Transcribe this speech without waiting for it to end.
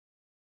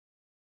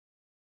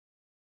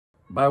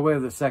by way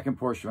of the second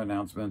portion of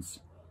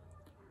announcements,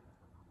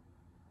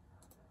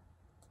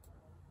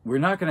 we're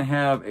not going to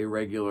have a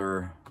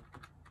regular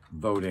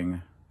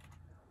voting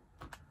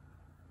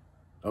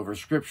over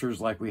scriptures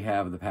like we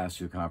have in the past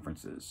two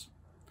conferences.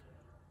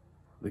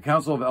 The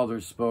Council of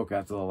Elders spoke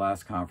after the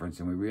last conference,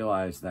 and we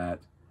realized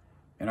that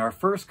in our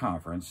first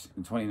conference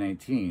in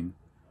 2019,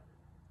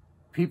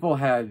 people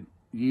had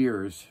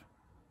years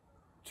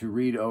to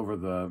read over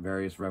the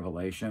various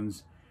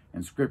revelations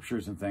and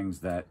scriptures and things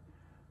that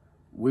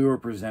we were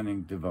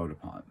presenting to vote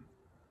upon.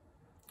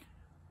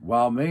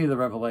 While many of the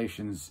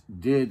revelations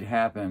did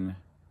happen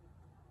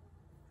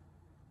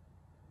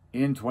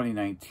in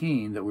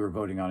 2019 that we were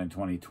voting on in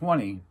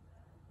 2020,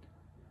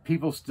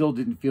 people still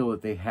didn't feel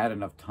that they had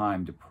enough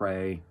time to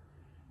pray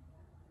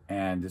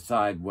and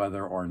decide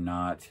whether or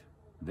not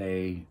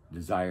they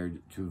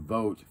desired to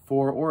vote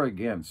for or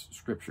against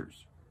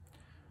scriptures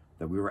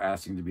that we were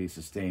asking to be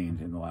sustained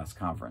in the last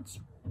conference.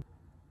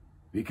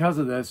 Because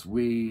of this,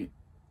 we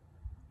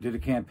did a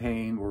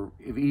campaign. We're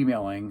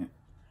emailing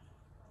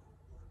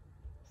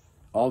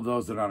all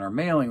those that are on our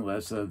mailing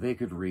list so that they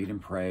could read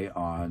and pray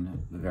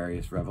on the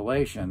various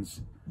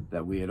revelations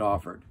that we had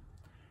offered,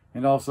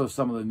 and also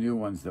some of the new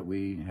ones that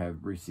we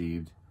have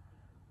received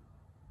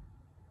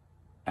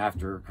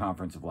after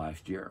conference of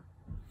last year.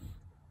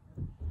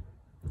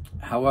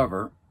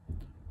 However,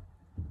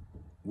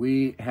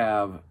 we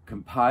have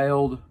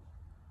compiled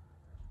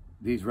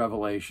these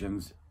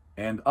revelations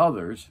and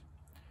others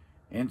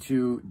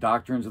into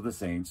Doctrines of the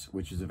Saints,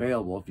 which is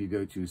available if you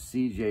go to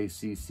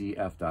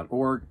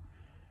cjccf.org.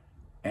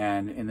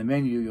 And in the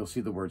menu, you'll see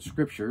the word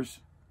Scriptures.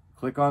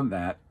 Click on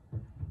that,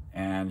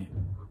 and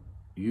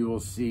you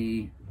will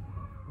see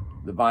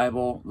the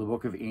Bible, the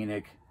Book of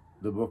Enoch,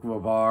 the Book of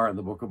Avar, and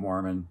the Book of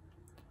Mormon,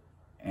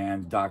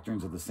 and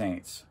Doctrines of the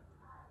Saints.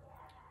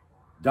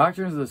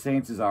 Doctrines of the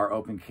Saints is our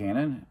open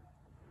canon,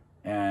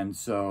 and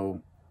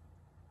so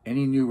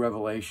any new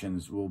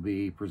revelations will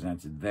be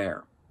presented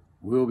there.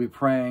 We'll be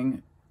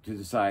praying to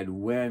decide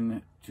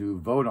when to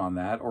vote on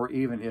that, or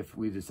even if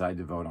we decide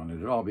to vote on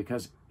it at all,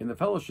 because in the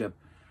fellowship,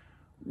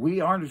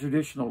 we aren't a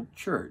traditional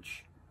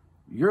church.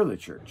 You're the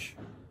church.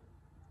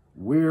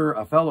 We're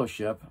a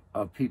fellowship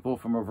of people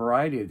from a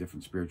variety of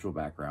different spiritual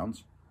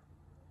backgrounds.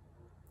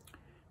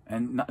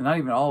 And not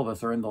even all of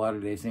us are in the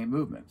Latter-day Saint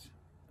movement.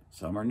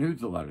 Some are new to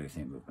the Latter-day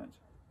Saint movement.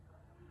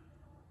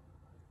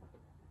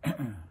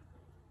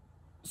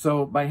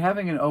 So by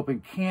having an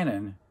open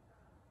canon,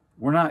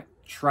 we're not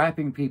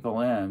trapping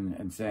people in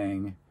and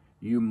saying,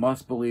 you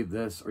must believe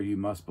this or you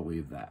must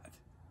believe that.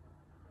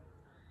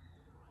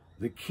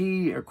 The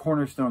key or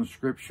cornerstone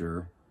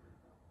scripture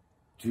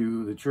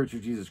to the Church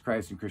of Jesus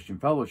Christ and Christian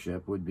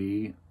Fellowship would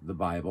be the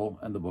Bible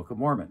and the Book of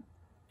Mormon.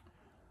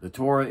 The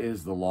Torah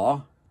is the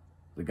law.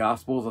 The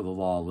Gospels are the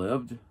law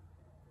lived.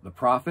 The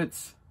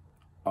prophets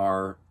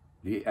are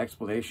the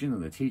explanation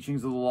and the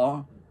teachings of the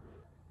law.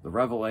 The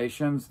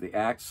revelations, the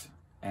Acts,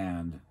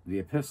 and the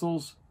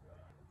epistles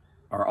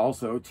are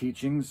also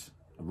teachings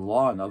of the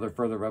law and other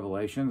further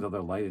revelations,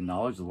 other light and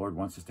knowledge the Lord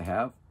wants us to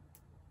have.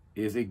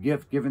 It is a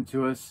gift given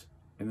to us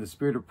in the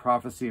spirit of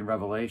prophecy and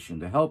revelation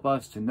to help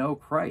us to know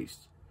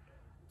Christ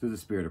through the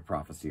spirit of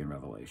prophecy and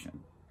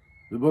revelation.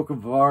 The Book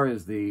of Avar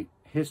is the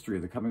history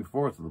of the coming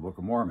forth of the Book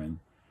of Mormon,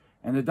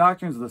 and the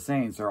Doctrines of the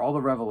Saints are all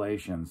the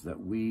revelations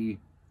that we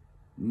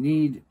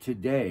need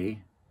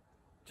today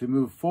to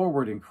move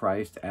forward in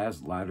Christ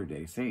as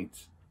Latter-day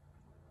Saints.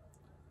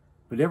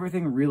 But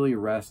everything really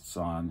rests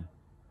on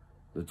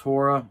the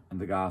Torah and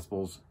the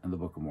Gospels and the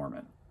Book of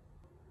Mormon.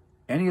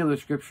 Any of the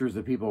scriptures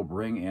that people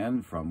bring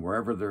in from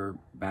wherever their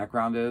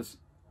background is,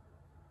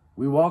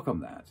 we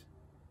welcome that.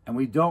 And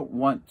we don't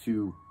want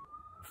to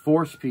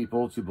force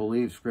people to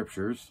believe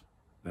scriptures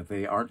that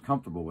they aren't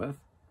comfortable with,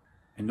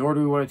 and nor do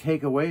we want to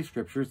take away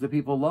scriptures that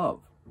people love.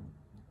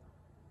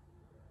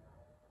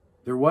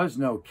 There was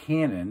no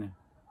canon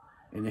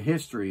in the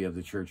history of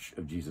the Church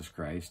of Jesus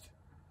Christ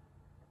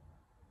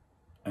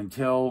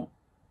until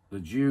the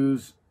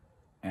Jews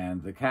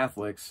and the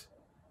Catholics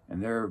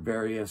and their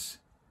various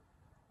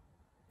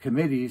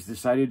committees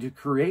decided to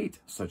create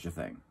such a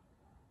thing.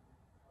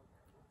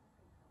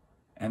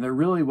 And there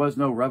really was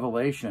no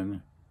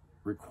revelation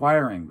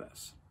requiring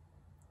this.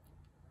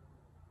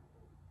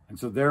 And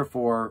so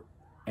therefore,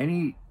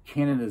 any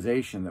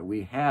canonization that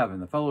we have in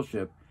the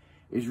fellowship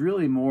is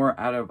really more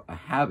out of a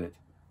habit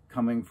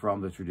coming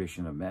from the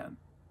tradition of men.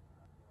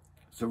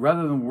 So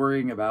rather than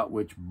worrying about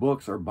which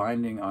books are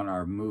binding on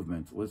our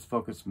movement, let's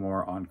focus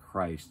more on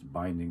Christ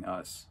binding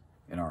us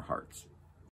in our hearts.